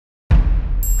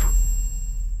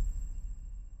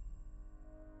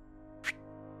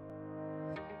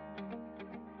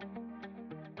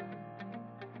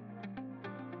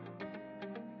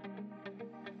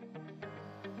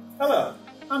Hello,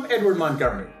 I'm Edward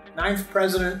Montgomery, 9th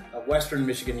President of Western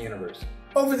Michigan University.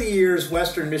 Over the years,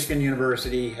 Western Michigan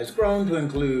University has grown to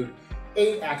include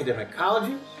 8 academic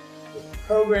colleges with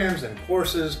programs and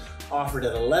courses offered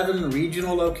at 11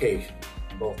 regional locations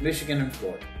in both Michigan and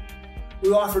Florida.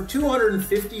 We offer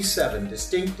 257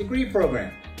 distinct degree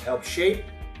programs to help shape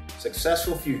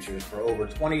successful futures for over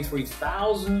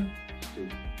 23,000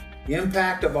 students. The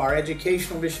impact of our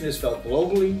educational mission is felt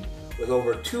globally, with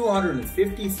over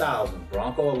 250,000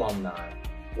 Bronco alumni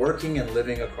working and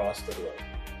living across the globe.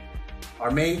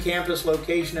 Our main campus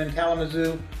location in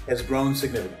Kalamazoo has grown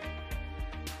significantly.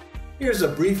 Here's a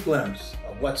brief glimpse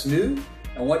of what's new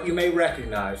and what you may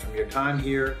recognize from your time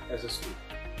here as a student.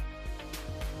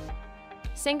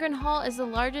 Sangren Hall is the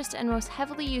largest and most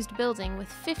heavily used building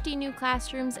with 50 new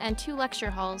classrooms and 2 lecture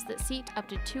halls that seat up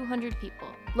to 200 people.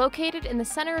 Located in the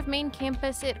center of main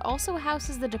campus, it also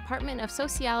houses the Department of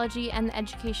Sociology and the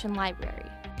Education Library.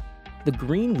 The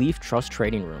Green Leaf Trust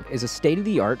Trading Room is a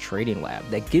state-of-the-art trading lab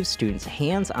that gives students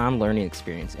hands-on learning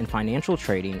experience in financial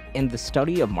trading and the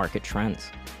study of market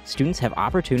trends. Students have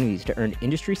opportunities to earn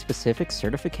industry-specific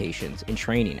certifications and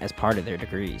training as part of their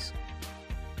degrees.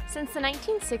 Since the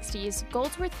 1960s,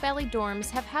 Goldsworth Valley dorms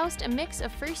have housed a mix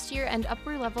of first-year and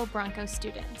upper-level Bronco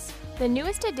students. The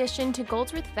newest addition to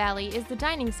Goldsworth Valley is the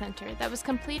Dining Center that was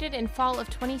completed in fall of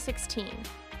 2016.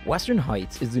 Western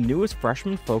Heights is the newest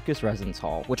freshman-focused residence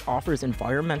hall, which offers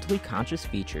environmentally conscious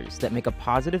features that make a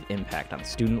positive impact on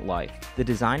student life. The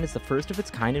design is the first of its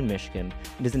kind in Michigan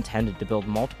and is intended to build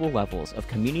multiple levels of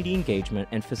community engagement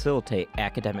and facilitate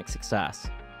academic success.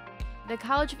 The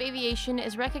College of Aviation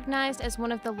is recognized as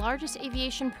one of the largest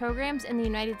aviation programs in the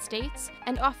United States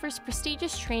and offers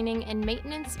prestigious training in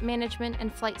maintenance, management,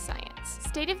 and flight science.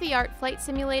 State-of-the-art flight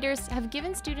simulators have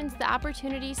given students the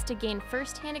opportunities to gain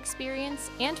first-hand experience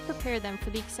and prepare them for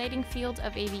the exciting field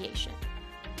of aviation.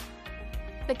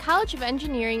 The College of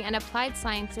Engineering and Applied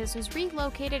Sciences was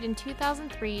relocated in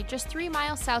 2003 just 3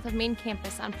 miles south of main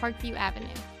campus on Parkview Avenue.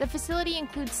 The facility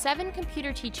includes 7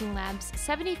 computer teaching labs,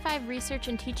 75 research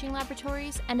and teaching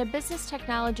laboratories, and a business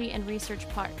technology and research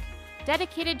park.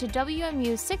 Dedicated to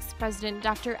WMU's 6th president,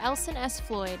 Dr. Elson S.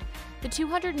 Floyd, the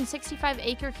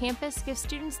 265-acre campus gives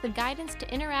students the guidance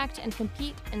to interact and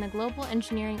compete in the global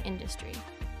engineering industry.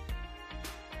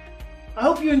 I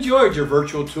hope you enjoyed your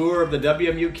virtual tour of the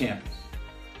WMU campus.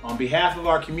 On behalf of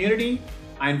our community,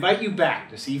 I invite you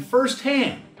back to see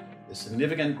firsthand the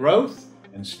significant growth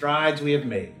and strides we have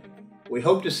made. We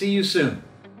hope to see you soon.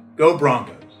 Go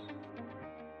Broncos!